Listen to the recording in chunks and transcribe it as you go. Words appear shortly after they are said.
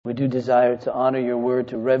We do desire to honor your word,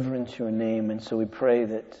 to reverence your name, and so we pray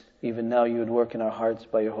that even now you would work in our hearts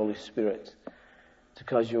by your Holy Spirit to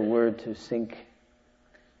cause your word to sink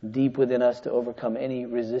deep within us, to overcome any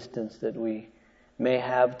resistance that we may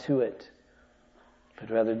have to it, but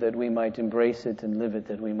rather that we might embrace it and live it,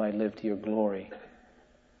 that we might live to your glory.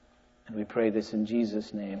 And we pray this in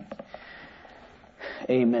Jesus' name.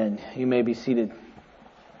 Amen. You may be seated.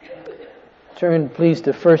 Turn please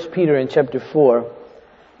to 1 Peter in chapter 4.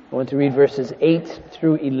 I want to read verses 8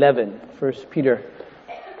 through 11. 1 Peter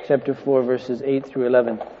chapter 4, verses 8 through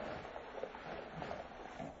 11.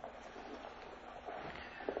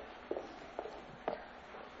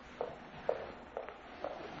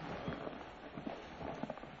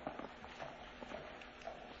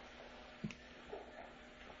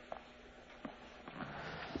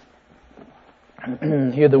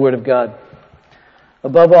 Hear the word of God.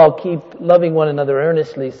 Above all, keep loving one another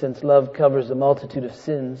earnestly, since love covers a multitude of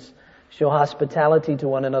sins. Show hospitality to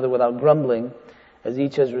one another without grumbling. As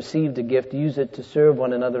each has received a gift, use it to serve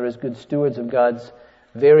one another as good stewards of God's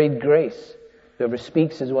varied grace. Whoever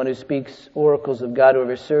speaks is one who speaks oracles of God.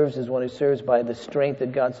 Whoever serves is one who serves by the strength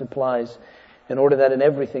that God supplies, in order that in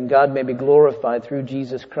everything God may be glorified through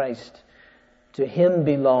Jesus Christ. To Him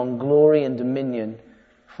belong glory and dominion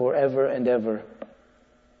forever and ever.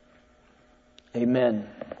 Amen.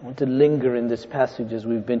 I want to linger in this passage as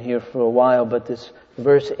we've been here for a while, but this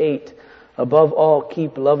verse 8, above all,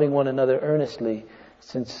 keep loving one another earnestly,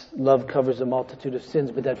 since love covers a multitude of sins.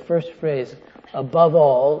 But that first phrase, above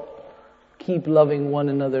all, keep loving one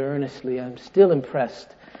another earnestly, I'm still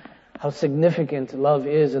impressed how significant love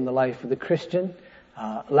is in the life of the Christian.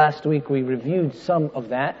 Last week we reviewed some of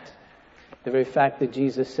that. The very fact that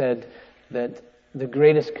Jesus said that the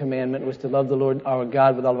greatest commandment was to love the Lord our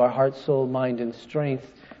God with all of our heart, soul, mind, and strength.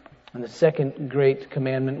 And the second great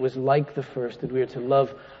commandment was like the first, that we are to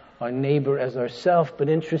love our neighbor as ourselves. But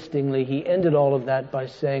interestingly, he ended all of that by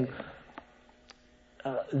saying,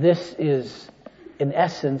 this is, in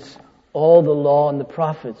essence, all the law and the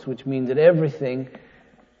prophets, which means that everything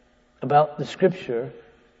about the Scripture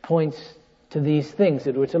points to these things,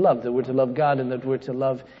 that we're to love God and that we're to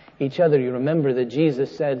love each other. You remember that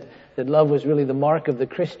Jesus said that love was really the mark of the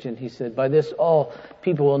Christian. He said, by this all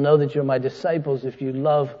people will know that you're my disciples if you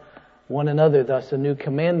love one another. Thus a new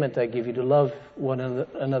commandment I give you, to love one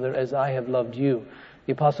another as I have loved you.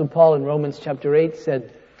 The Apostle Paul in Romans chapter 8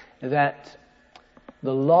 said that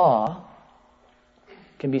the law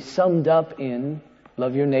can be summed up in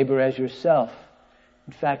love your neighbor as yourself.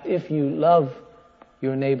 In fact, if you love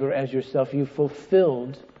your neighbor as yourself, you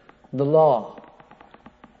fulfilled the law.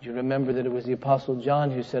 You remember that it was the Apostle John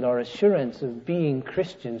who said our assurance of being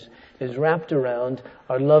Christians is wrapped around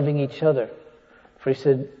our loving each other. For he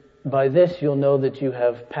said, by this you'll know that you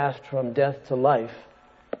have passed from death to life,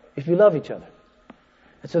 if you love each other.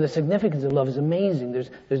 And so the significance of love is amazing.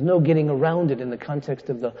 There's no getting around it in the context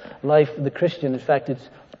of the life of the Christian. In fact, it's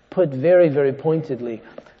put very, very pointedly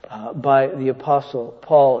by the Apostle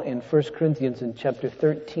Paul in 1 Corinthians in chapter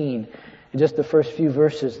 13, in just the first few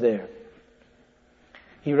verses there.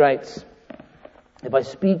 He writes, if I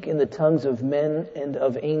speak in the tongues of men and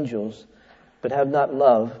of angels, but have not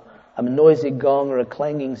love, I'm a noisy gong or a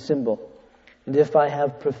clanging cymbal. And if I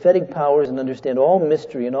have prophetic powers and understand all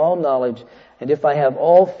mystery and all knowledge, and if I have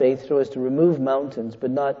all faith so as to remove mountains,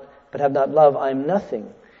 but have not love, I am nothing.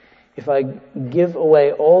 If I give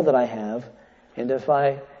away all that I have, and if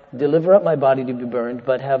I deliver up my body to be burned,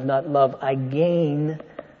 but have not love, I gain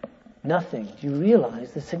nothing. Do you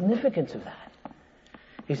realize the significance of that?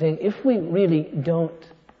 He's saying if we really don't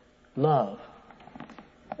love,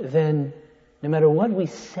 then no matter what we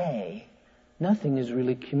say, nothing is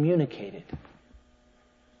really communicated.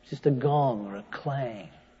 It's just a gong or a clang.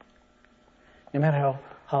 No matter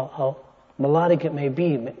how melodic it may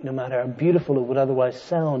be, no matter how beautiful it would otherwise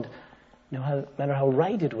sound, no matter how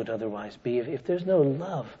right it would otherwise be, if there's no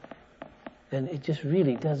love, then it just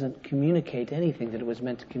really doesn't communicate anything that it was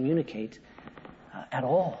meant to communicate at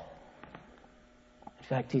all.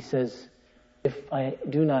 In fact, he says, if I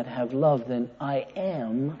do not have love, then I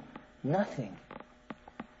am nothing.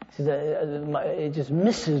 He says, it just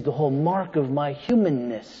misses the whole mark of my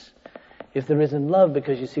humanness if there isn't love,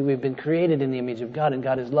 because you see, we've been created in the image of God, and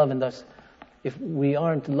God is love, and thus if we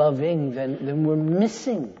aren't loving, then we're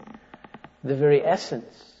missing the very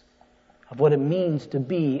essence of what it means to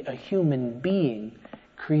be a human being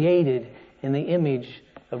created in the image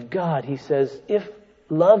of God. He says, if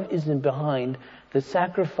love isn't behind the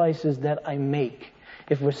sacrifices that I make,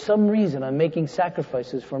 if for some reason I'm making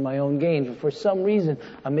sacrifices for my own gain, if for some reason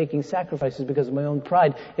I'm making sacrifices because of my own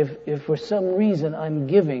pride, if for some reason I'm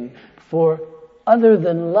giving for other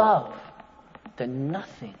than love, then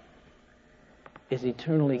nothing is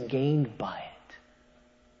eternally gained by it.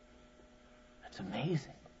 That's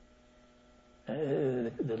amazing.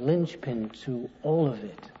 The linchpin to all of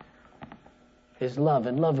it is love.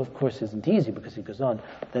 And love, of course, isn't easy, because he goes on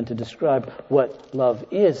then to describe what love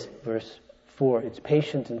is. Verse 4, it's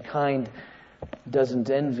patient and kind, doesn't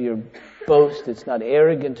envy or boast, it's not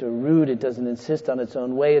arrogant or rude, it doesn't insist on its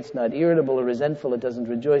own way, it's not irritable or resentful, it doesn't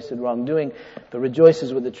rejoice in wrongdoing, but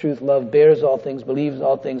rejoices with the truth. Love bears all things, believes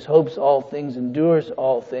all things, hopes all things, endures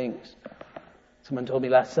all things. Someone told me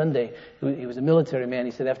last Sunday, he was a military man,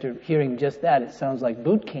 he said after hearing just that, it sounds like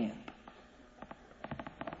boot camp.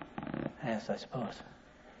 Yes, I suppose.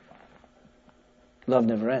 Love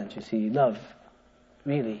never ends. You see, love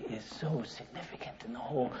really is so significant in the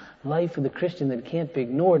whole life of the Christian that it can't be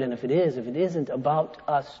ignored. And if it isn't about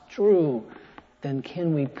us true, then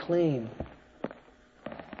can we claim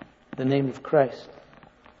the name of Christ?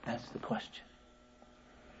 That's the question.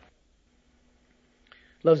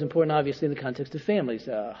 Love's important, obviously, in the context of families.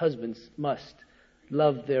 Husbands must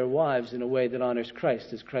love their wives in a way that honors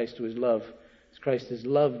Christ, as Christ was loved. As Christ has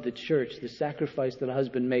loved the church, the sacrifice that a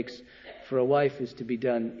husband makes for a wife is to be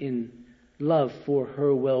done in love for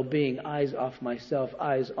her well-being. Eyes off myself,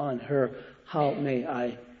 eyes on her. How may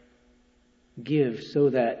I give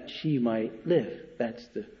so that she might live? That's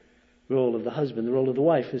the role of the husband. The role of the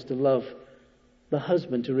wife is to love the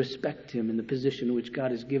husband, to respect him in the position which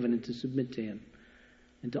God has given, and to submit to him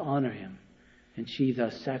and to honor him. And she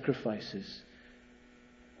thus sacrifices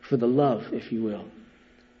for the love, if you will,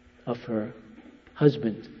 of her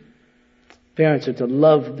husband. Parents are to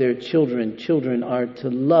love their children. Children are to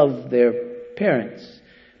love their parents.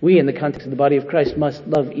 We, in the context of the body of Christ, must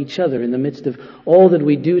love each other in the midst of all that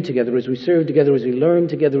we do together, as we serve together, as we learn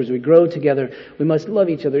together, as we grow together. We must love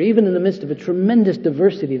each other, even in the midst of a tremendous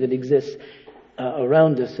diversity that exists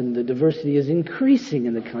around us. And the diversity is increasing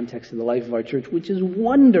in the context of the life of our church, which is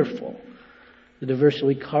wonderful. The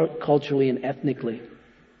diversity culturally and ethnically,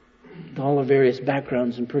 all our various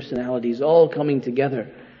backgrounds and personalities all coming together.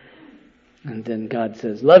 And then God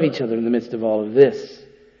says, love each other in the midst of all of this.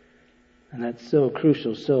 And that's so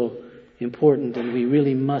crucial, so important, and we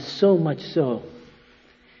really must, so much so,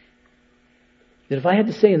 that if I had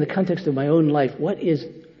to say in the context of my own life, what is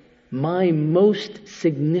my most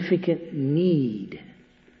significant need?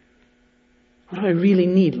 What do I really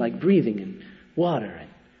need, like breathing and water and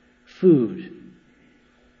food?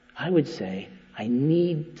 I would say, I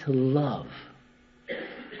need to love.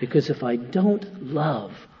 Because if I don't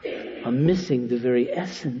love, I'm missing the very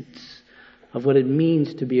essence of what it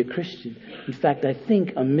means to be a Christian. In fact, I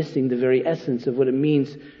think I'm missing the very essence of what it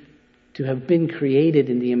means to have been created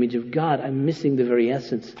in the image of God. I'm missing the very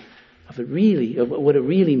essence of what it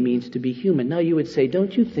really means to be human. Now you would say,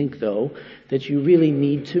 don't you think, though, that you really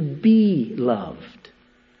need to be loved?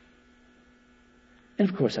 And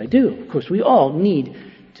of course I do. Of course we all need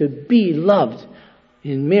to be loved.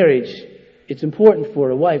 In marriage, it's important for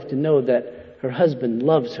a wife to know that her husband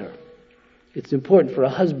loves her. It's important for a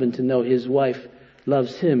husband to know his wife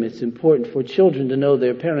loves him. It's important for children to know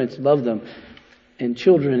their parents love them. And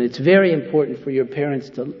children, it's very important for your parents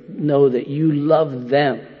to know that you love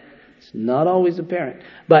them. It's not always a parent,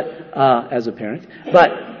 but as a parent,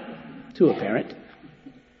 but to a parent,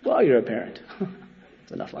 while you're a parent.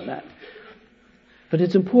 That's enough on that. But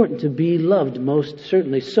it's important to be loved, most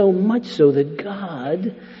certainly, so much so that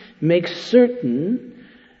God makes certain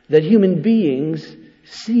that human beings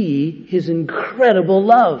see His incredible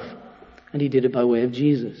love. And He did it by way of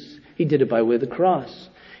Jesus. He did it by way of the cross.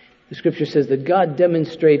 The Scripture says that God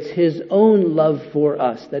demonstrates His own love for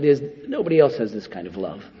us. That is, nobody else has this kind of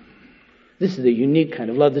love. This is a unique kind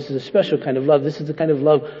of love. This is a special kind of love. This is the kind of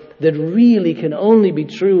love that really can only be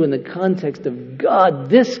true in the context of God.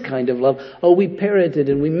 This kind of love. Oh, we parrot it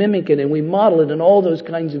and we mimic it and we model it and all those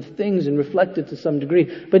kinds of things and reflect it to some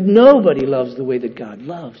degree. But nobody loves the way that God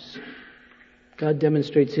loves. God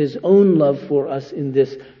demonstrates His own love for us in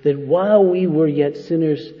this, that while we were yet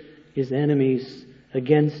sinners, His enemies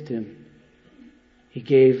against Him, He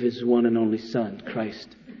gave His one and only Son.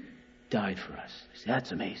 Christ died for us.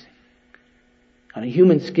 That's amazing. On a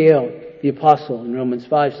human scale, the apostle in Romans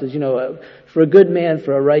 5 says, for a good man,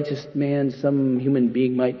 for a righteous man, some human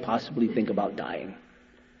being might possibly think about dying.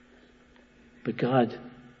 But God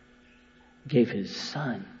gave His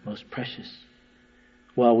Son, most precious,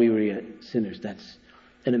 while we were yet sinners. That's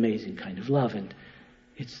an amazing kind of love. And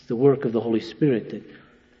it's the work of the Holy Spirit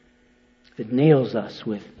that nails us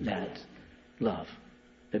with that love,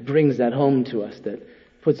 that brings that home to us, that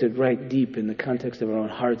puts it right deep in the context of our own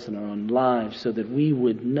hearts and our own lives, so that we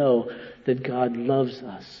would know that God loves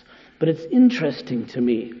us But it's interesting to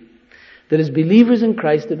me that as believers in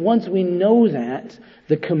Christ, that once we know that,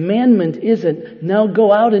 the commandment isn't, now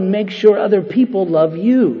go out and make sure other people love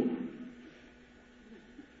you.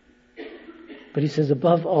 But he says,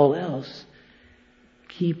 above all else,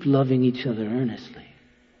 keep loving each other earnestly.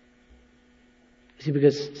 You see,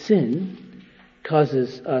 because sin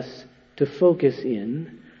causes us to focus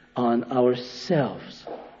in on ourselves.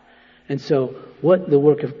 And so what the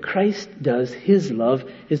work of Christ does, His love,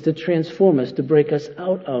 is to transform us, to break us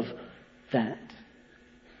out of that.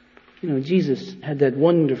 You know, Jesus had that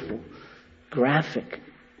wonderful graphic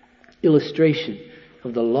illustration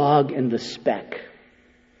of the log and the speck.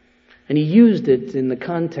 And he used it in the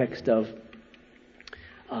context of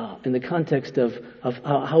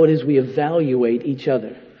how it is we evaluate each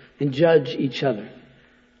other and judge each other.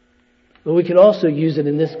 But we could also use it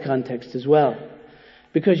in this context as well.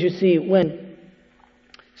 Because you see, when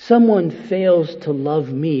someone fails to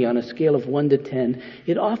love me on a scale of 1 to 10,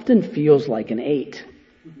 it often feels like an 8.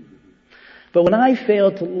 But when I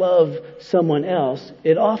fail to love someone else,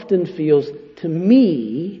 it often feels to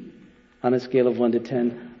me, on a scale of 1 to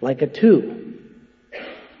 10, like a 2.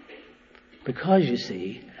 Because, you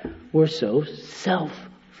see, we're so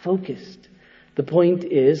self-focused. The point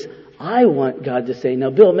is, I want God to say, now,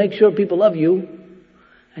 Bill, make sure people love you.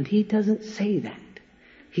 And He doesn't say that.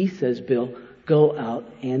 He says, Bill, go out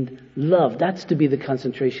and love. That's to be the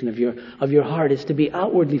concentration of your heart. It's to be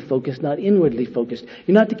outwardly focused, not inwardly focused.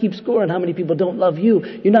 You're not to keep score on how many people don't love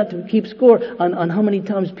you. You're not to keep score on how many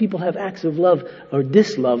times people have acts of love or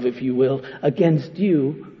dislove, if you will, against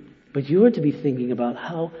you. But you are to be thinking about,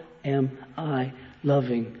 how am I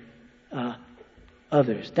loving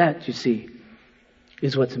others? That, you see,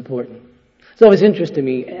 is what's important. It's always interesting to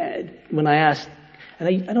me when I ask,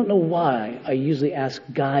 and I don't know why I usually ask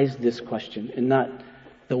guys this question and not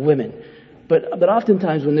the women. But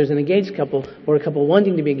oftentimes when there's an engaged couple or a couple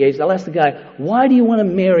wanting to be engaged, I'll ask the guy, why do you want to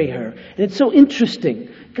marry her? And it's so interesting.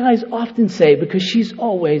 Guys often say, because she's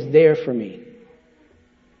always there for me.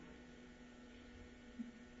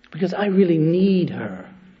 Because I really need her.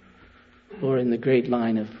 Or in the great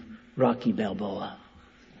line of Rocky Balboa,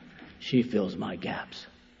 she fills my gaps.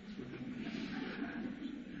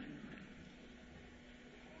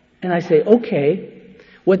 And I say, okay,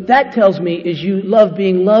 what that tells me is you love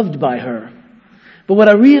being loved by her. But what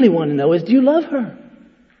I really want to know is, do you love her?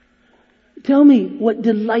 Tell me what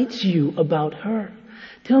delights you about her.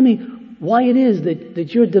 Tell me why it is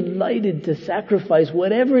that you're delighted to sacrifice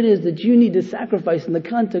whatever it is that you need to sacrifice in the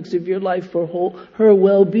context of your life for her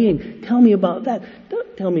well-being. Tell me about that.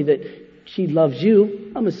 Don't tell me that she loves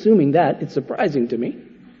you. I'm assuming that. It's surprising to me.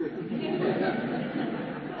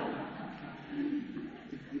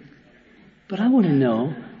 But I want to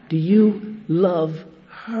know, do you love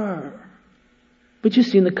her? But you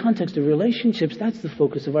see, in the context of relationships, that's the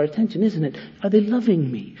focus of our attention, isn't it? Are they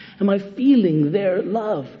loving me? Am I feeling their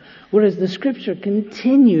love? Whereas the Scripture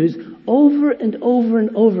continues over and over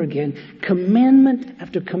and over again, commandment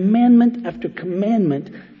after commandment after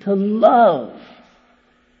commandment to love.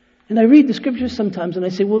 And I read the Scriptures sometimes and I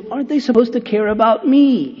say, well, aren't they supposed to care about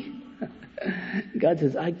me? God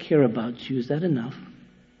says, I care about you. Is that enough?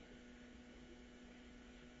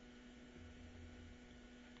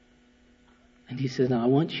 And He says, now I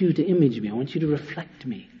want you to image me. I want you to reflect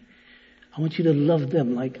me. I want you to love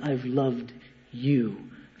them like I've loved you.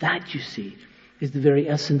 That, you see, is the very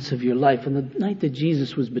essence of your life. On the night that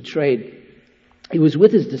Jesus was betrayed, He was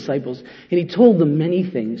with His disciples and He told them many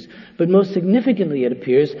things. But most significantly, it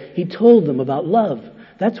appears, He told them about love.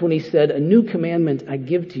 That's when He said, a new commandment I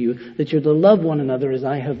give to you, that you're to love one another as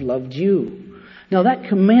I have loved you. Now that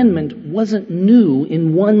commandment wasn't new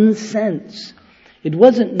in one sense. It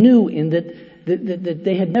wasn't new in that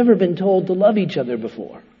they had never been told to love each other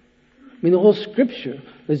before. I mean, the whole Scripture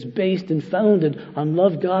was based and founded on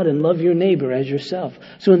love God and love your neighbor as yourself.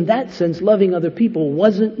 So in that sense, loving other people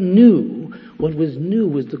wasn't new. What was new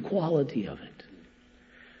was the quality of it.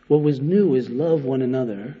 What was new is love one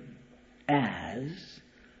another as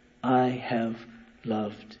I have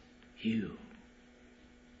loved you.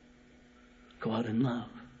 Go out and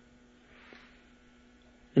love.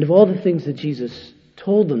 And of all the things that Jesus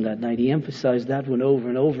told them that night, He emphasized that one over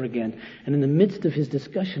and over again. And in the midst of His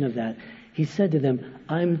discussion of that, He said to them,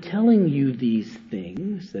 I'm telling you these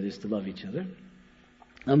things, that is to love each other.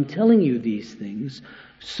 I'm telling you these things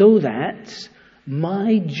so that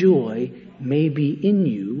my joy may be in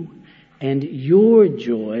you and your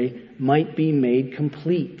joy might be made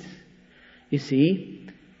complete. You see,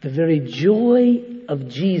 the very joy of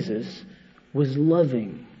Jesus was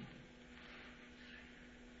loving.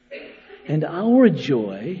 And our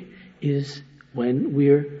joy is when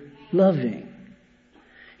we're loving.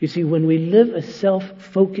 You see, when we live a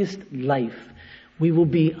self-focused life, we will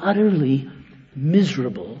be utterly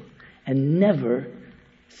miserable and never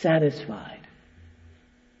satisfied.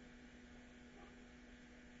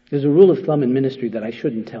 There's a rule of thumb in ministry that I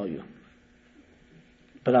shouldn't tell you,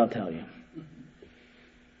 but I'll tell you.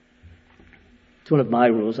 It's one of my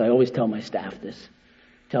rules. I always tell my staff this,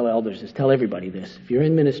 tell elders this, tell everybody this. If you're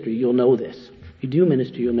in ministry, you'll know this. If you do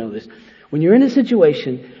ministry, you'll know this. When you're in a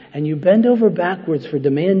situation and you bend over backwards for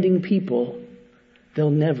demanding people, they'll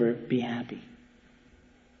never be happy.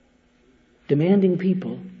 Demanding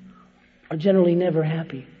people are generally never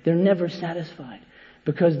happy. They're never satisfied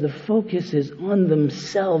because the focus is on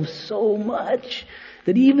themselves so much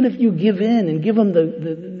that even if you give in and give them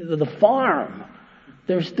the farm,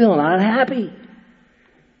 they're still not happy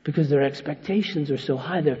because their expectations are so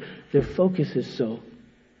high. Their focus is so.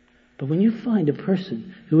 But when you find a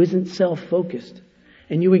person who isn't self-focused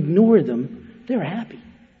and you ignore them, they're happy.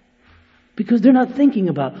 Because they're not thinking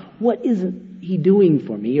about what isn't he doing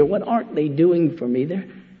for me or what aren't they doing for me.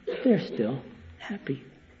 They're still happy.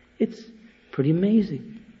 It's pretty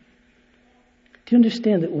amazing. Do you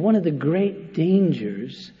understand that one of the great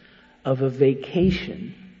dangers of a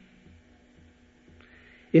vacation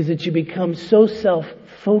is that you become so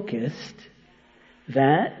self-focused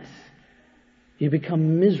that you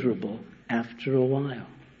become miserable after a while.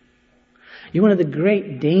 One of the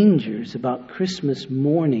great dangers about Christmas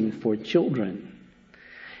morning for children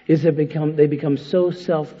is that they become so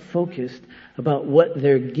self-focused about what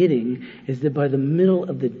they're getting is that by the middle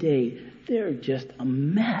of the day, they're just a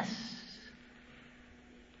mess.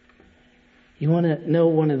 You want to know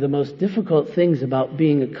one of the most difficult things about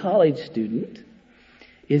being a college student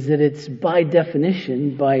is that it's by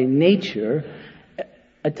definition, by nature,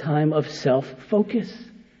 a time of self-focus.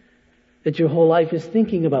 That your whole life is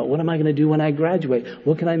thinking about what am I going to do when I graduate?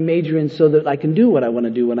 What can I major in so that I can do what I want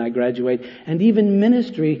to do when I graduate? And even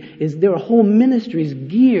ministry there are whole ministries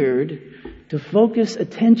geared to focus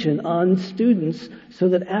attention on students so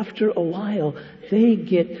that after a while they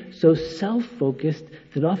get so self-focused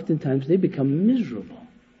that oftentimes they become miserable.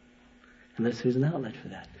 Unless there's an outlet for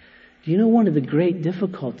that. Do you know one of the great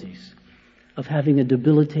difficulties of having a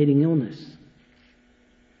debilitating illness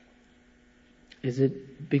is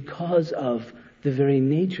it because of the very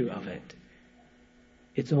nature of it,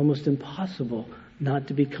 it's almost impossible not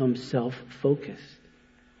to become self-focused.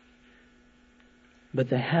 But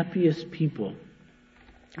the happiest people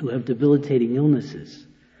who have debilitating illnesses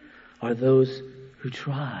are those who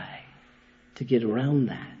try to get around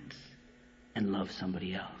that and love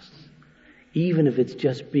somebody else. Even if it's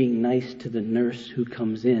just being nice to the nurse who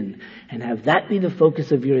comes in and have that be the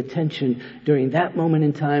focus of your attention during that moment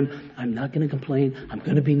in time. I'm not going to complain. I'm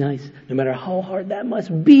going to be nice. No matter how hard that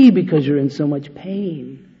must be because you're in so much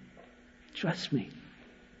pain. Trust me.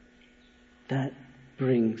 That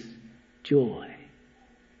brings joy.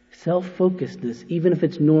 Self-focusedness, even if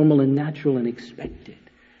it's normal and natural and expected,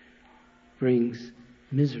 brings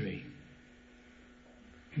misery.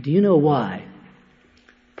 Do you know why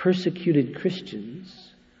persecuted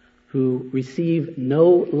Christians who receive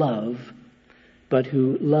no love but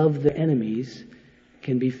who love their enemies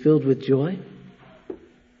can be filled with joy?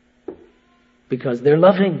 Because they're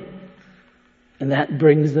loving. And that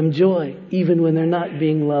brings them joy, even when they're not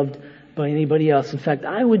being loved by anybody else. In fact,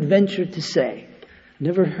 I would venture to say,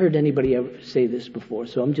 never heard anybody ever say this before,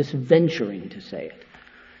 so I'm just venturing to say it.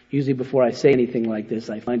 Usually before I say anything like this,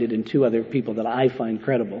 I find it in two other people that I find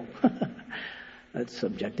credible. That's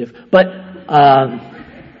subjective. But I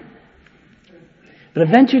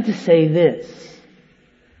venture to say this,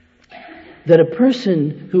 that a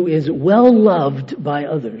person who is well loved by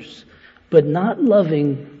others, but not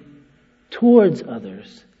loving towards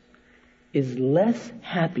others, is less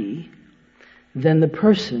happy than the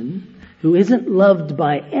person who isn't loved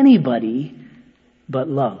by anybody, but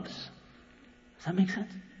loves. Does that make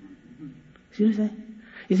sense? See what I'm saying?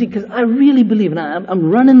 You see, because I really believe, and I'm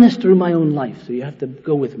running this through my own life, so you have to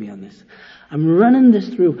go with me on this. I'm running this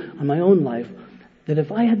through on my own life, that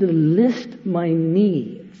if I had to list my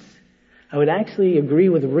needs, I would actually agree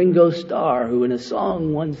with Ringo Starr, who in a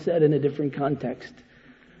song once said in a different context,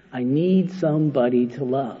 I need somebody to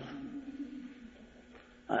love.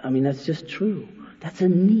 I mean, that's just true. That's a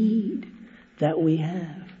need that we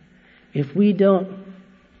have. If we don't,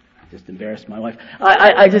 I just embarrassed my wife.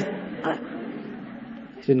 I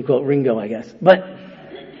shouldn't quote Ringo, I guess. But,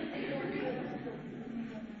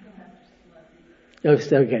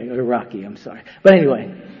 okay, or Rocky, I'm sorry. But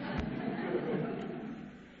anyway,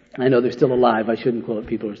 I know they're still alive. I shouldn't quote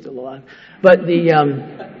people who are still alive. But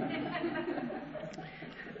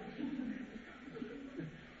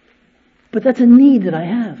But that's a need that I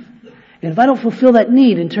have. And if I don't fulfill that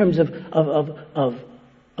need in terms of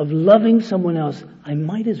loving someone else, I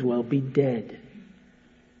might as well be dead.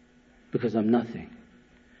 Because I'm nothing.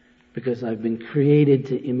 Because I've been created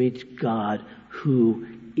to image God, who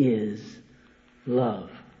is love.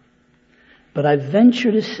 But I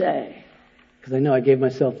venture to say, because I know I gave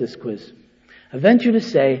myself this quiz, I venture to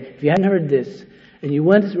say, if you hadn't heard this, and you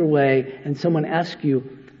went your way, and someone asked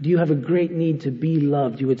you, do you have a great need to be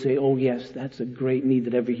loved? You would say, oh yes, that's a great need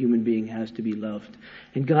that every human being has, to be loved.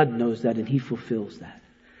 And God knows that, and He fulfills that.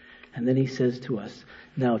 And then He says to us,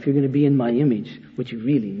 now if you're going to be in my image, what you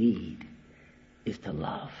really need is to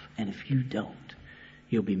love. And if you don't,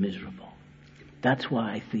 you'll be miserable. That's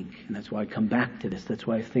why I think, and that's why I come back to this, that's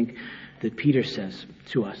why I think that Peter says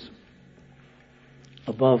to us,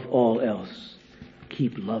 above all else,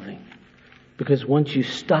 keep loving. Because once you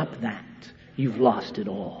stop that, you've lost it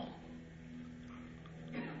all.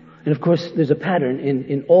 And of course, there's a pattern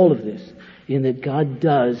in all of this, in that God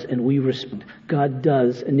does and we respond. God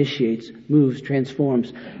does, initiates, moves,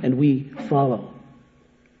 transforms, and we follow.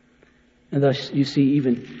 And thus you see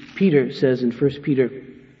even Peter says in 1 Peter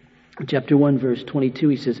chapter 1 verse 22,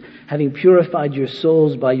 he says, having purified your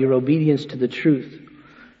souls by your obedience to the truth,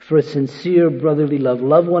 for a sincere brotherly love,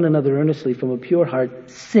 love one another earnestly from a pure heart,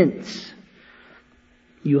 since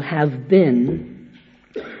you have been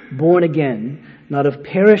born again, not of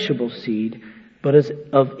perishable seed, but as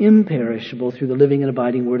of imperishable through the living and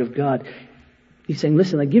abiding Word of God. He's saying,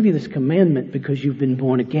 listen, I give you this commandment because you've been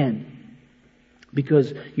born again.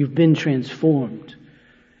 Because you've been transformed.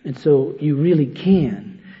 And so you really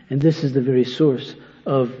can. And this is the very source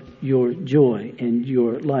of your joy and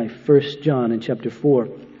your life. 1 John in chapter 4.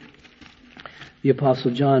 The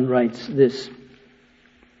Apostle John writes this.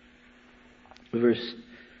 Verse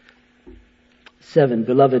 7.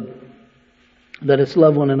 Beloved, let us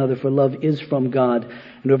love one another, for love is from God.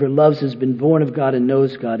 And whoever loves has been born of God and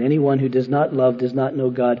knows God. Anyone who does not love does not know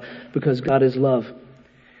God, because God is love.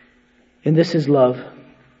 And this is love.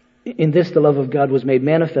 In this the love of God was made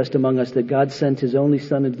manifest among us, that God sent His only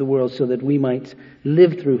Son into the world so that we might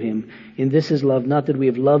live through Him. In this is love, not that we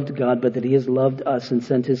have loved God, but that He has loved us and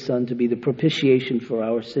sent His Son to be the propitiation for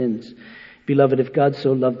our sins. Beloved, if God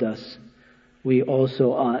so loved us, we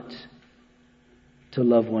also ought to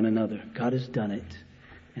love one another. God has done it,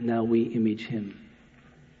 and now we image Him.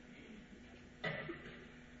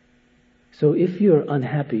 So if you're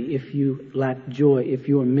unhappy, if you lack joy, if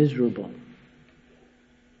you're miserable,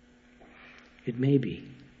 it may be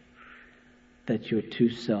that you're too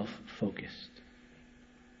self-focused.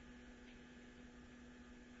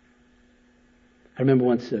 I remember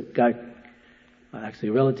once a guy, actually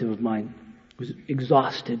a relative of mine, was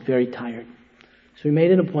exhausted, very tired. So he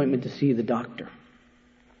made an appointment to see the doctor.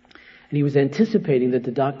 And he was anticipating that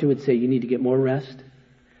the doctor would say, you need to get more rest,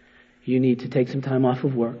 you need to take some time off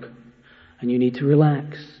of work, and you need to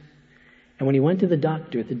relax. And when he went to the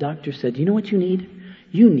doctor said, you know what you need?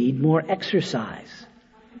 You need more exercise.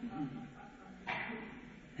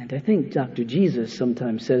 And I think Dr. Jesus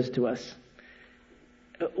sometimes says to us,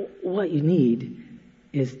 what you need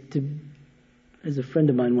is to, as a friend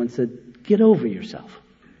of mine once said, get over yourself.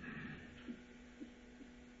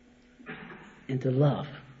 And to love.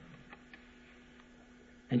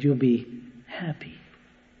 And you'll be happy.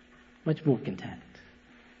 Much more content.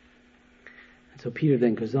 And so Peter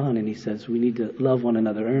then goes on and he says, we need to love one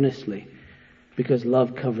another earnestly, because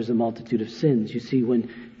love covers a multitude of sins. You see, when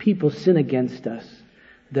people sin against us,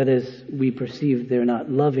 that is, we perceive they're not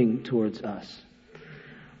loving towards us.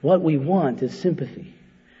 What we want is sympathy.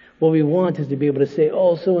 What we want is to be able to say,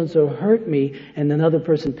 oh, so-and-so hurt me, and another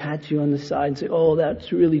person pats you on the side and say, oh,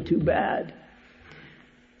 that's really too bad.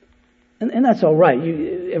 And that's all right.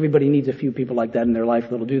 Everybody needs a few people like that in their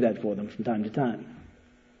life that'll do that for them from time to time.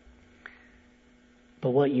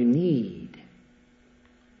 But what you need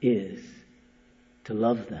is to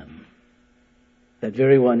love them. That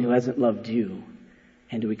very one who hasn't loved you,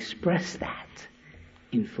 and to express that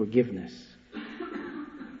in forgiveness.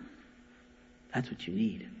 That's what you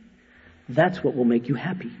need. That's what will make you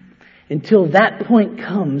happy. Until that point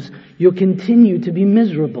comes, you'll continue to be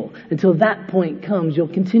miserable. Until that point comes, you'll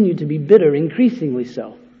continue to be bitter, increasingly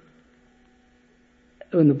so.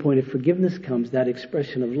 When the point of forgiveness comes, that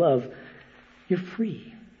expression of love, you're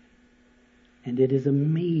free. And it is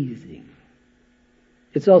amazing.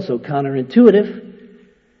 It's also counterintuitive,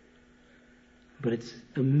 but it's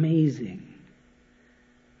amazing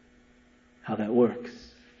how that works.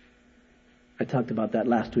 I talked about that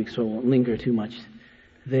last week, so I won't linger too much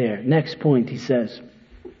there. Next point, he says,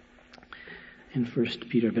 in 1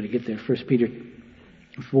 Peter, I better get there, 1 Peter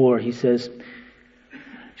 4, he says,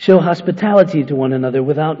 Show hospitality to one another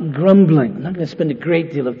without grumbling. I'm not going to spend a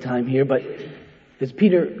great deal of time here, but as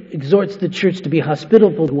Peter exhorts the church to be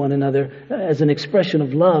hospitable to one another as an expression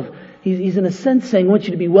of love, he's in a sense saying, I want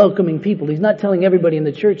you to be welcoming people. He's not telling everybody in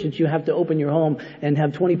the church that you have to open your home and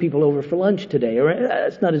have 20 people over for lunch today.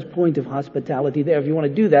 That's not his point of hospitality there. If you want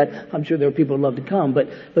to do that, I'm sure there are people who love to come. But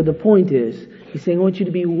the point is, he's saying, I want you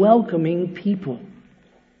to be welcoming people.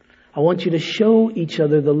 I want you to show each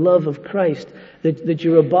other the love of Christ, that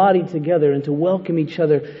you're a body together, and to welcome each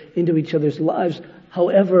other into each other's lives,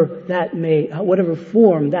 whatever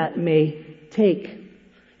form that may take.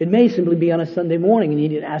 It may simply be on a Sunday morning, and you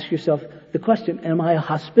need to ask yourself the question, am I a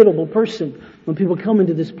hospitable person? When people come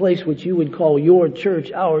into this place, which you would call your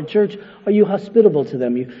church, our church, are you hospitable to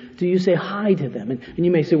them? Do you say hi to them? And you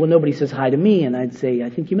may say, well, nobody says hi to me. And I'd say, I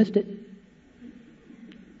think you missed it.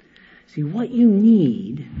 See, what you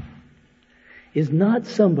need is not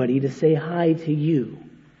somebody to say hi to you.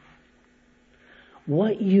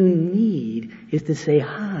 What you need is to say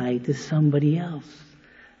hi to somebody else.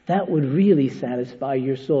 That would really satisfy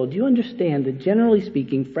your soul. Do you understand that generally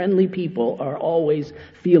speaking, friendly people are always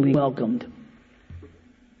feeling welcomed?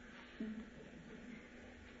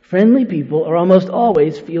 Friendly people are almost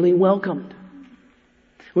always feeling welcomed.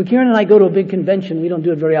 When Karen and I go to a big convention, we don't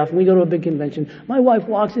do it very often, we go to a big convention, my wife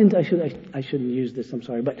walks into, I shouldn't use this, I'm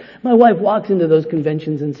sorry, but my wife walks into those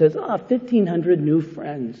conventions and says, 1,500 new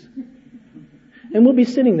friends. And we'll be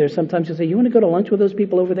sitting there sometimes. She'll say, you want to go to lunch with those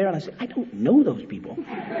people over there? And I say, I don't know those people.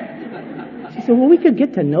 She said, well, we could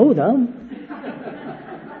get to know them.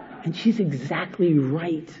 And she's exactly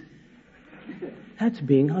right. That's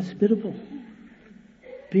being hospitable.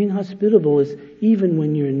 Being hospitable is, even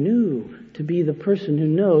when you're new, to be the person who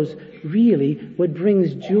knows really what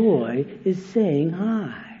brings joy is saying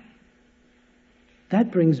hi.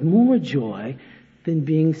 That brings more joy than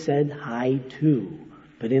being said hi to.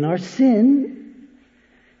 But in our sin,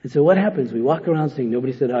 and so what happens? We walk around saying,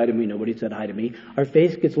 nobody said hi to me, nobody said hi to me. Our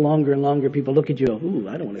face gets longer and longer. People look at you, ooh,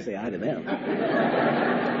 I don't want to say hi to them.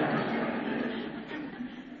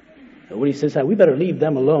 Nobody says hi. We better leave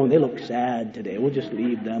them alone. They look sad today. We'll just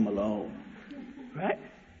leave them alone. Right?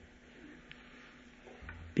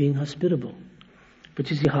 Being hospitable. But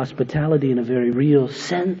you see, hospitality in a very real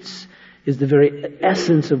sense is the very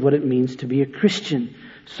essence of what it means to be a Christian.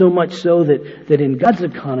 So much so that in God's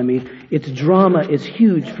economy, its drama is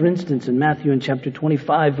huge. For instance, in Matthew in chapter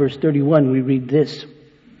 25, verse 31, we read this.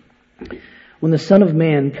 When the Son of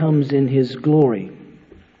Man comes in His glory,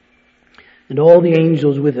 and all the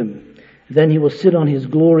angels with Him, then He will sit on His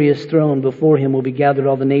glorious throne. Before Him will be gathered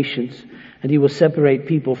all the nations, and He will separate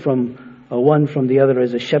people from one from the other,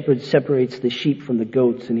 as a shepherd separates the sheep from the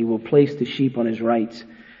goats, and He will place the sheep on His right,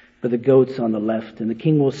 but the goats on the left. And the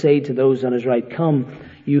King will say to those on His right, come,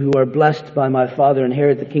 you who are blessed by my Father,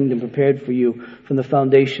 inherit the kingdom prepared for you from the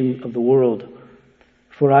foundation of the world.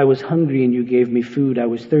 For I was hungry and you gave me food. I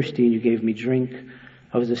was thirsty and you gave me drink.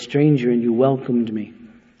 I was a stranger and you welcomed me.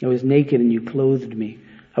 I was naked and you clothed me.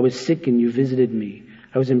 I was sick and you visited me.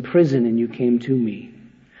 I was in prison and you came to me.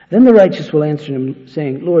 Then the righteous will answer Him,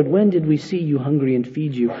 saying, Lord, when did we see you hungry and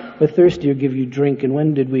feed you, or thirsty or give you drink? And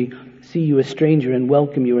when did we see you a stranger and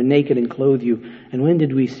welcome you, or naked and clothe you? And when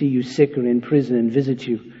did we see you sick or in prison and visit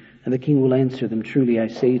you? And the King will answer them, truly I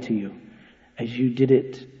say to you, as you did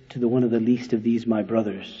it to the one of the least of these my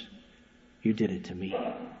brothers, you did it to me.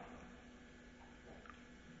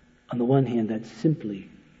 On the one hand, that's simply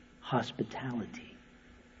hospitality.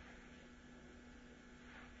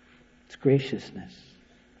 It's graciousness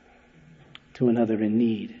to another in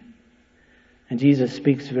need. And Jesus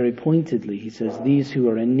speaks very pointedly. He says, these who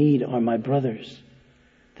are in need are my brothers.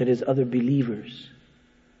 That is, other believers.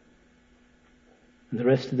 And the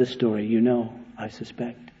rest of the story, you know, I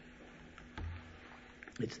suspect.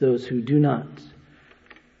 It's those who do not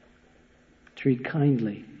treat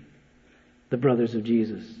kindly the brothers of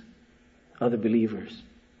Jesus, other believers,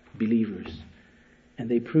 and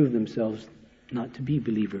they prove themselves not to be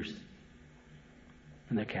believers,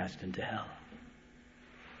 and they're cast into hell.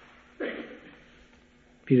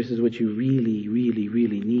 Peter says what you really, really,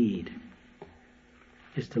 really need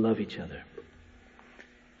is to love each other.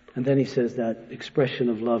 And then he says that expression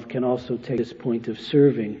of love can also take this point of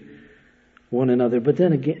serving one another. But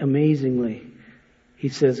then again, amazingly, he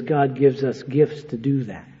says God gives us gifts to do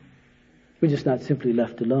that. We're just not simply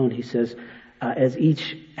left alone. He says, as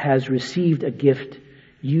each has received a gift,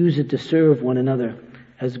 use it to serve one another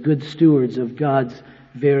as good stewards of God's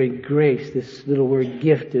very grace. This little word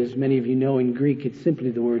gift, as many of you know in Greek, it's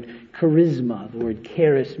simply the word charisma. The word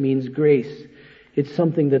charis means grace. It's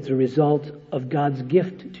something that's a result of God's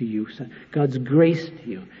gift to you, God's grace to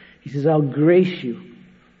you. He says, I'll grace you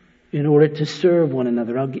in order to serve one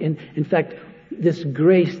another. In fact, this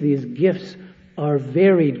grace, these gifts are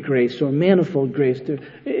varied grace or manifold grace.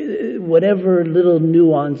 Whatever little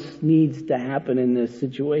nuance needs to happen in this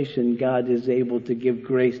situation, God is able to give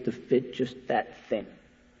grace to fit just that thing.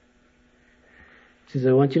 He says,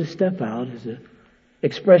 I want you to step out as an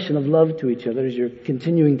expression of love to each other as you're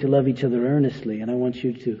continuing to love each other earnestly. And I want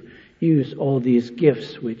you to use all these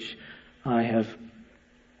gifts which I have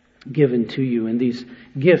given to you. And these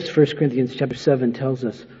gifts, 1 Corinthians chapter 7 tells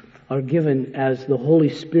us, are given as the Holy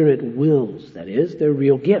Spirit wills. That is, they're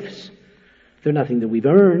real gifts. They're nothing that we've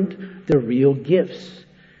earned. They're real gifts.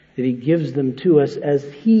 That He gives them to us as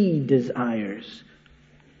He desires.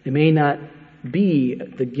 They may not be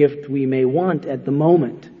the gift we may want at the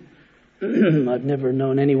moment. I've never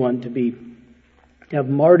known anyone to have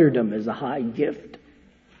martyrdom as a high gift.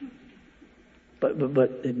 But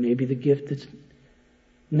it may be the gift that's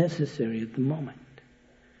necessary at the moment.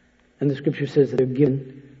 And the Scripture says that they're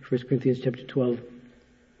given, 1 Corinthians chapter 12,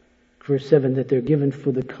 verse 7, that they're given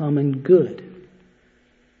for the common good.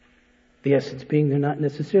 The essence being they're not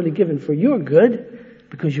necessarily given for your good,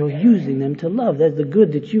 because you're using them to love. That's the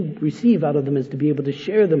good that you receive out of them, is to be able to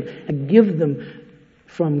share them and give them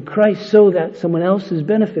from Christ so that someone else is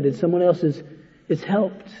benefited, someone else is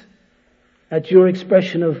helped. That's your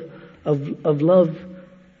expression of love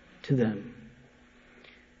to them.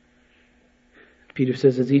 Peter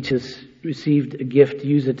says, as each has received a gift,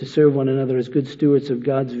 use it to serve one another as good stewards of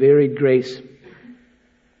God's varied grace.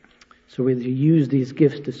 So we use these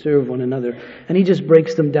gifts to serve one another. And he just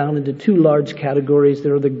breaks them down into two large categories.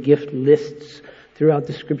 There are the gift lists throughout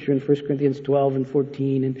the Scripture in 1 Corinthians 12 and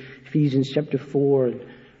 14, and Ephesians chapter 4, and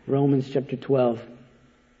Romans chapter 12.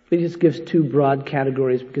 But he just gives two broad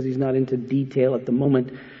categories because he's not into detail at the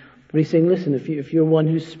moment. But he's saying, listen, if you're one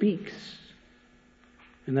who speaks,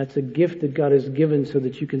 and that's a gift that God has given so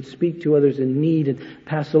that you can speak to others in need and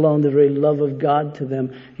pass along the very love of God to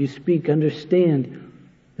them, you speak, understand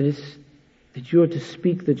that you are to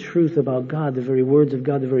speak the truth about God, the very words of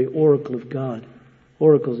God, the very oracles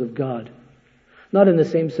of God. Not in the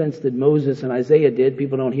same sense that Moses and Isaiah did.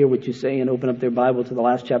 People don't hear what you say and open up their Bible to the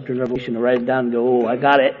last chapter of Revelation and write it down and go, oh, I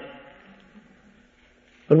got it.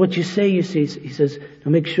 But what you say, he says,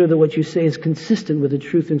 make sure that what you say is consistent with the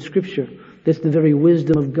truth in Scripture. That's the very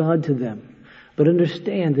wisdom of God to them. But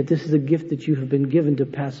understand that this is a gift that you have been given to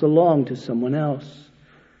pass along to someone else.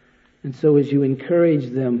 And so as you encourage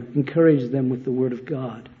them with the Word of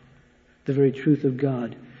God, the very truth of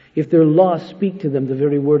God. If they're lost, speak to them the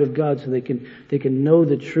very Word of God so they can know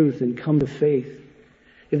the truth and come to faith.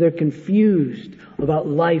 If they're confused about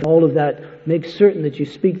life, all of that, make certain that you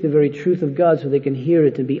speak the very truth of God so they can hear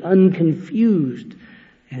it and be unconfused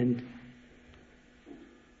and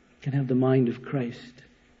can have the mind of Christ.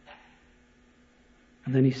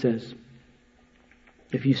 And then he says,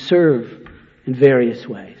 if you serve in various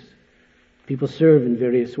ways, people serve in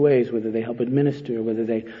various ways, whether they help administer, whether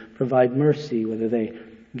they provide mercy, whether they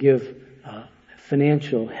give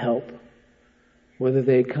financial help, whether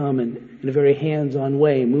they come in a very hands-on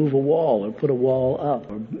way, move a wall or put a wall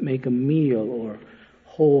up or make a meal or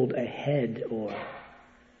hold a head or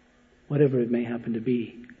whatever it may happen to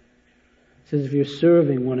be. He says if you're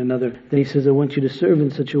serving one another, then he says I want you to serve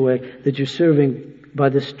in such a way that you're serving by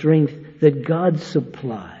the strength that God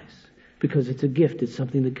supplies. Because it's a gift, it's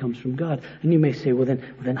something that comes from God. And you may say, well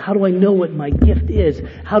then how do I know what my gift is?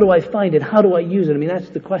 How do I find it? How do I use it? I mean, that's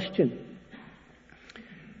the question.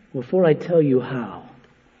 Before I tell you how,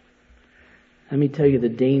 let me tell you the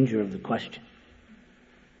danger of the question.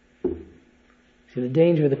 See, the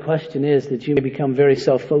danger of the question is that you may become very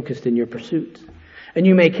self-focused in your pursuits. And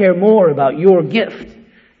you may care more about your gift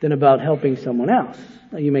than about helping someone else.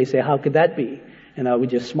 Now, you may say, how could that be? And I would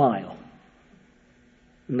just smile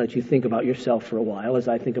and let you think about yourself for a while as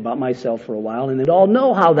I think about myself for a while, and then all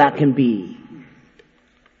know how that can be.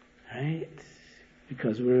 Right?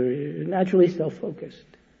 Because we're naturally self-focused.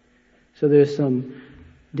 So there's some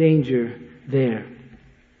danger there.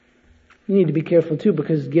 You need to be careful too,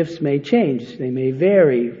 because gifts may change. They may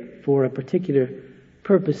vary for a particular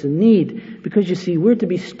purpose and need. Because you see, we're to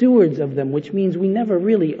be stewards of them, which means we never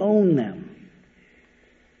really own them.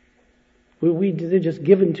 They're just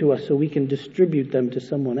given to us so we can distribute them to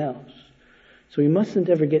someone else. So we mustn't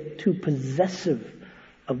ever get too possessive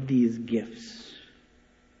of these gifts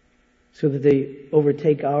so that they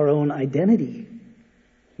overtake our own identity.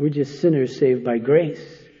 We're just sinners saved by grace,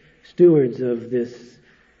 stewards of this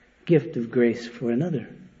gift of grace for another.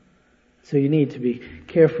 So you need to be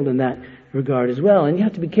careful in that regard as well. And you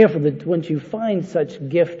have to be careful that once you find such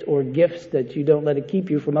gift or gifts that you don't let it keep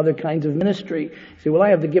you from other kinds of ministry. You say, well, I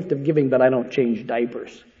have the gift of giving, but I don't change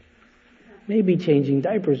diapers. Maybe changing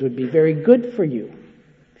diapers would be very good for you.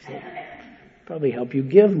 Probably help you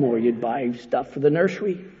give more. You'd buy stuff for the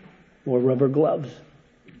nursery, more rubber gloves.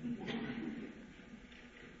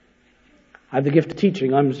 I have the gift of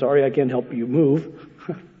teaching. I'm sorry I can't help you move.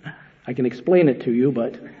 I can explain it to you,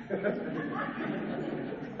 but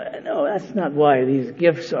no, that's not why these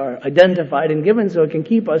gifts are identified and given, so it can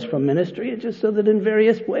keep us from ministry. It's just so that in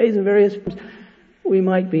various ways, in various forms, we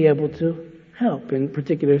might be able to help in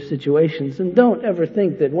particular situations. And don't ever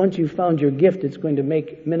think that once you've found your gift, it's going to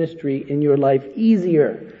make ministry in your life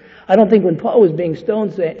easier. I don't think when Paul was being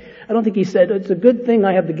stoned, I don't think he said, it's a good thing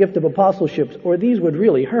I have the gift of apostleship, or these would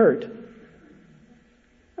really hurt.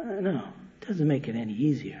 No, it doesn't make it any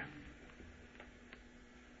easier.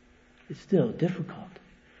 It's still difficult.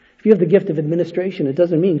 If you have the gift of administration, it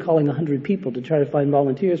doesn't mean calling 100 people to try to find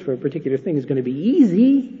volunteers for a particular thing is going to be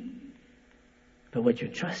easy. But what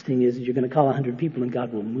you're trusting is that you're going to call 100 people and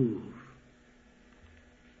God will move.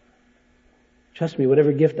 Trust me,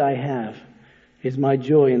 whatever gift I have is my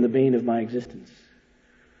joy and the bane of my existence.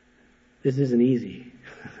 This isn't easy.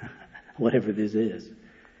 Whatever this is.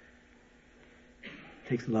 It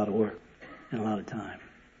takes a lot of work and a lot of time.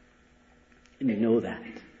 And you know that.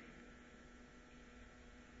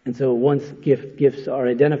 And so once gifts are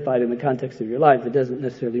identified in the context of your life, it doesn't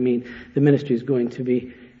necessarily mean the ministry is going to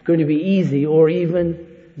be easy or even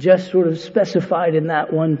just sort of specified in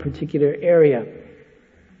that one particular area.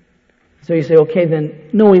 So you say, okay, then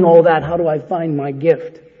knowing all that, how do I find my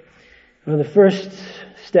gift? Well, the first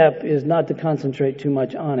step is not to concentrate too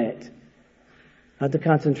much on it. Not to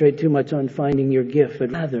concentrate too much on finding your gift,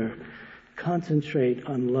 but rather concentrate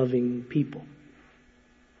on loving people.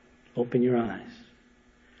 Open your eyes.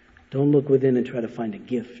 Don't look within and try to find a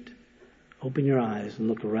gift. Open your eyes and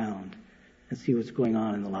look around and see what's going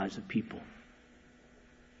on in the lives of people.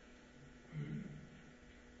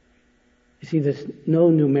 You see, there's no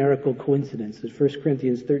numerical coincidence that 1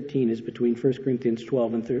 Corinthians 13 is between 1 Corinthians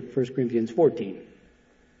 12 and 1 Corinthians 14.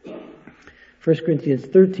 1 Corinthians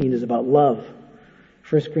 13 is about love.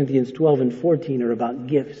 1 Corinthians 12 and 14 are about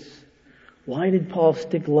gifts. Why did Paul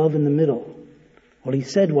stick love in the middle? Well, he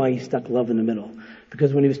said why he stuck love in the middle.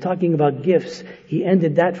 Because when he was talking about gifts, he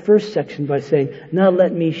ended that first section by saying, now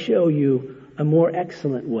let me show you a more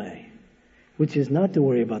excellent way, which is not to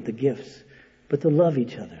worry about the gifts, but to love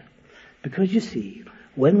each other. Because you see,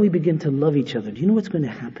 when we begin to love each other, do you know what's going to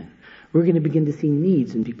happen? We're going to begin to see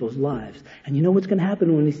needs in people's lives. And you know what's going to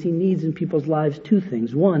happen when we see needs in people's lives? Two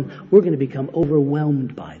things. One, we're going to become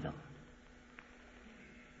overwhelmed by them.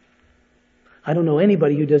 I don't know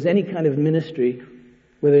anybody who does any kind of ministry,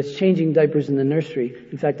 whether it's changing diapers in the nursery.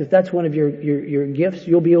 In fact, if that's one of your gifts,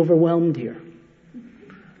 you'll be overwhelmed here.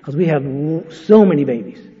 Because we have so many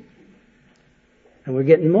babies. And we're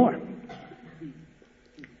getting more.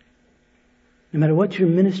 No matter what your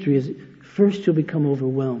ministry is, first you'll become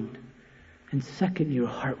overwhelmed. And second, your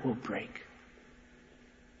heart will break.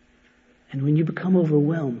 And when you become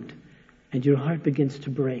overwhelmed and your heart begins to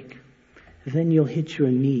break, then you'll hit your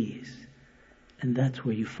knees. And that's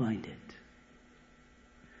where you find it.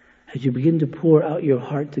 As you begin to pour out your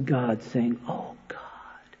heart to God, saying, oh God,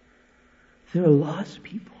 there are lost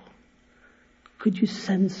people. Could you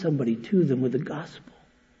send somebody to them with the gospel?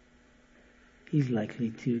 He's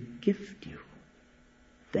likely to gift you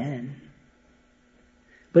then.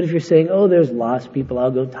 But if you're saying, oh, there's lost people,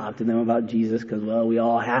 I'll go talk to them about Jesus because, well, we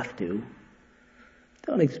all have to.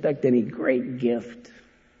 Don't expect any great gift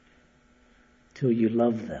till you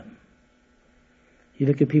love them. You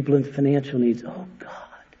look at people in financial needs, oh God,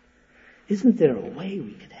 isn't there a way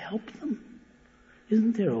we could help them?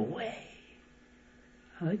 Isn't there a way?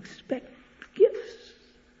 I expect gifts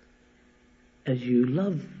as you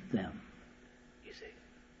love them, you see.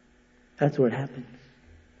 That's where it happens.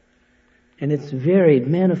 And it's varied,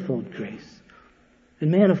 manifold grace and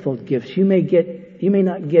manifold gifts. You may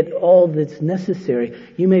not get all that's necessary.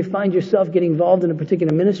 You may find yourself getting involved in a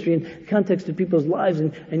particular ministry in the context of people's lives,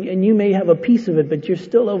 and you may have a piece of it, but you're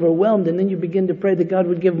still overwhelmed, and then you begin to pray that God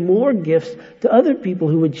would give more gifts to other people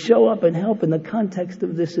who would show up and help in the context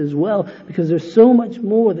of this as well, because there's so much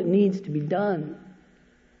more that needs to be done.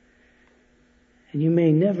 And you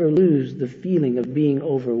may never lose the feeling of being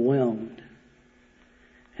overwhelmed.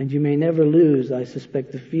 And you may never lose, I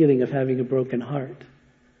suspect, the feeling of having a broken heart.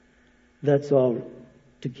 That's all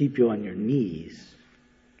to keep you on your knees.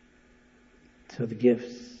 So the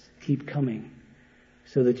gifts keep coming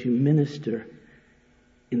so that you minister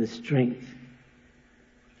in the strength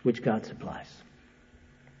which God supplies.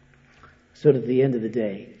 So that at the end of the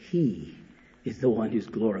day, He is the one who's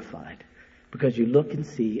glorified. Because you look and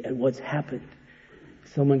see at what's happened.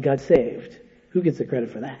 Someone got saved. Who gets the credit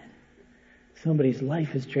for that? Somebody's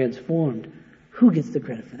life is transformed. Who gets the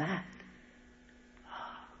credit for that?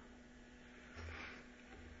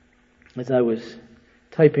 As I was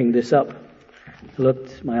typing this up,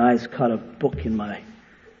 my eyes caught a book in my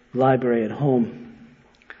library at home.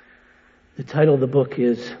 The title of the book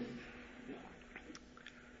is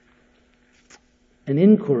An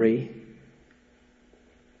Inquiry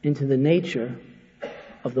into the Nature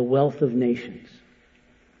of the Wealth of Nations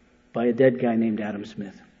by a dead guy named Adam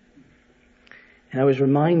Smith. And I was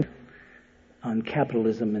reminded on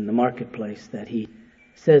capitalism in the marketplace that he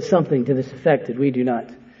says something to this effect, that we do not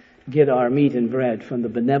get our meat and bread from the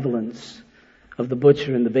benevolence of the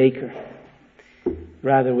butcher and the baker.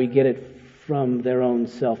 Rather, we get it from their own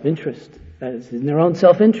self-interest. That is, in their own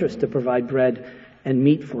self-interest to provide bread and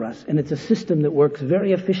meat for us. And it's a system that works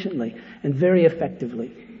very efficiently and very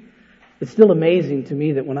effectively. It's still amazing to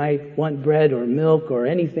me that when I want bread or milk or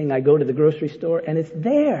anything, I go to the grocery store and it's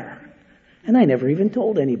there. And I never even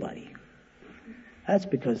told anybody. That's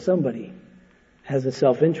because somebody has a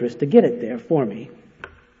self-interest to get it there for me.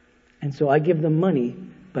 And so I give them money,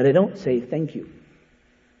 but I don't say thank you.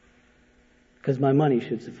 Because my money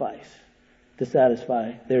should suffice to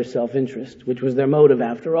satisfy their self-interest, which was their motive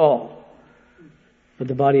after all. But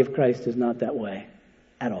the body of Christ is not that way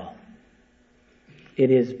at all. It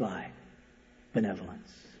is by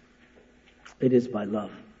benevolence. It is by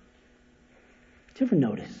love. Did you ever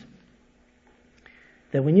notice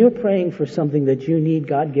that when you're praying for something that you need,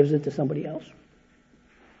 God gives it to somebody else?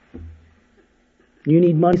 You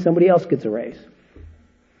need money, somebody else gets a raise.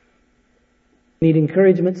 You need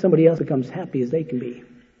encouragement, somebody else becomes happy as they can be.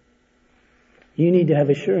 You need to have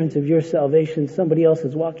assurance of your salvation, somebody else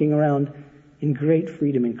is walking around in great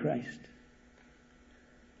freedom in Christ.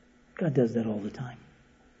 God does that all the time.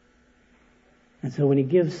 And so when He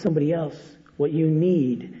gives somebody else what you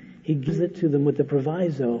need, He gives it to them with the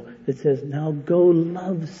proviso that says, now go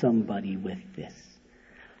love somebody with this.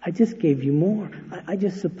 I just gave you more. I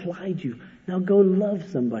just supplied you. Now go love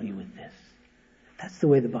somebody with this. That's the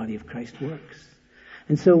way the body of Christ works.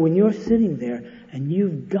 And so when you're sitting there and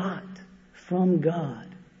you've got from God,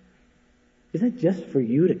 is that just for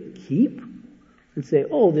you to keep and say,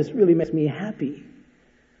 oh, this really makes me happy?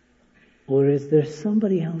 Or is there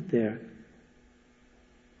somebody out there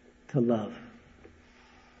to love?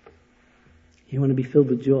 You want to be filled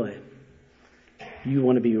with joy. You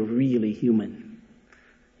want to be really human.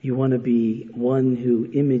 You want to be one who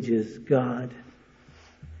images God.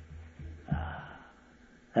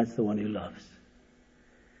 That's the one who loves.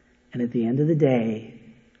 And at the end of the day,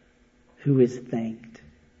 who is thanked?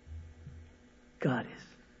 God is.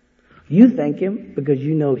 You thank Him because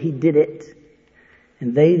you know He did it.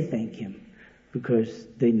 And they thank Him because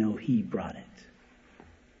they know He brought it.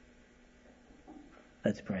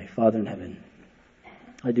 Let's pray. Father in heaven,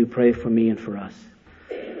 I do pray for me and for us,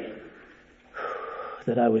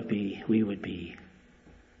 that we would be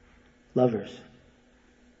lovers.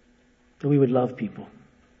 That we would love people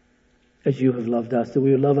as you have loved us. That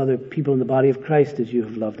we would love other people in the body of Christ as you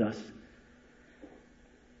have loved us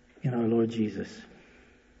in our Lord Jesus.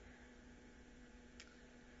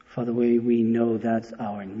 Father, we know that's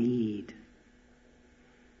our need.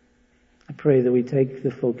 I pray that we take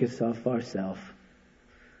the focus off ourselves.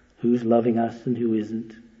 Who's loving us and who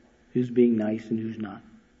isn't. Who's being nice and who's not.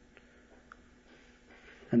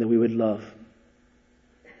 And that we would love.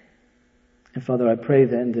 And Father, I pray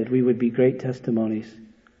then that we would be great testimonies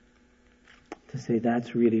to say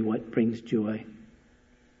that's really what brings joy.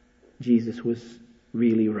 Jesus was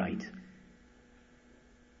really right.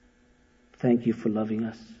 Thank you for loving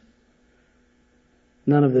us.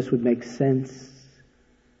 None of this would make sense.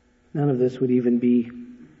 None of this would even be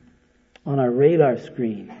on our radar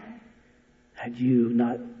screen had you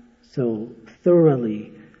not so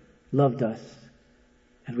thoroughly loved us,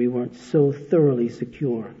 and we weren't so thoroughly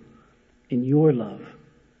secure in your love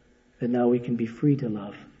that now we can be free to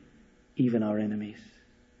love even our enemies.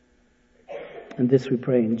 And this we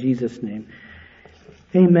pray in Jesus' name.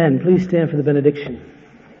 Amen. Please stand for the benediction.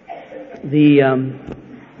 The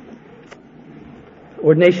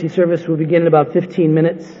ordination service will begin in about 15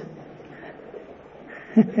 minutes.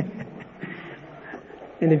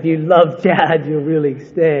 And if you love Dad, you'll really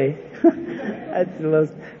stay.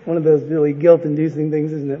 That's one of those really guilt-inducing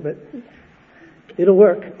things, isn't it? But it'll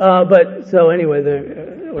work.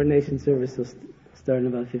 The ordination service will start in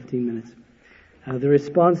about 15 minutes. The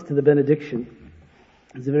response to the benediction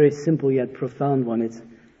is a very simple yet profound one. It's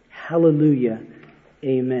hallelujah,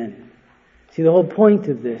 amen. See, the whole point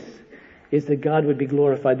of this is that God would be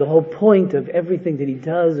glorified. The whole point of everything that He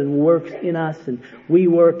does and works in us and we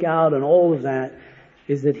work out and all of that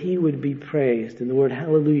is that He would be praised. And the word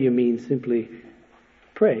hallelujah means simply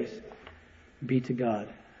praise be to God.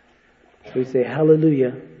 So we say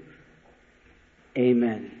hallelujah,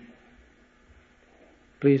 amen.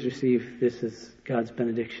 Please receive this as God's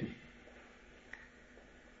benediction.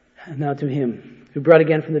 And now to Him who brought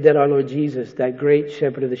again from the dead our Lord Jesus, that great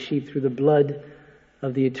shepherd of the sheep, through the blood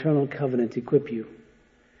of the eternal covenant, equip you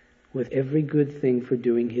with every good thing for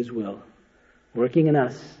doing His will, working in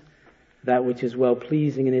us that which is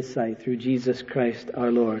well-pleasing in His sight, through Jesus Christ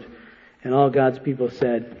our Lord. And all God's people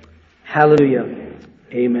said, hallelujah,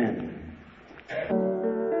 amen.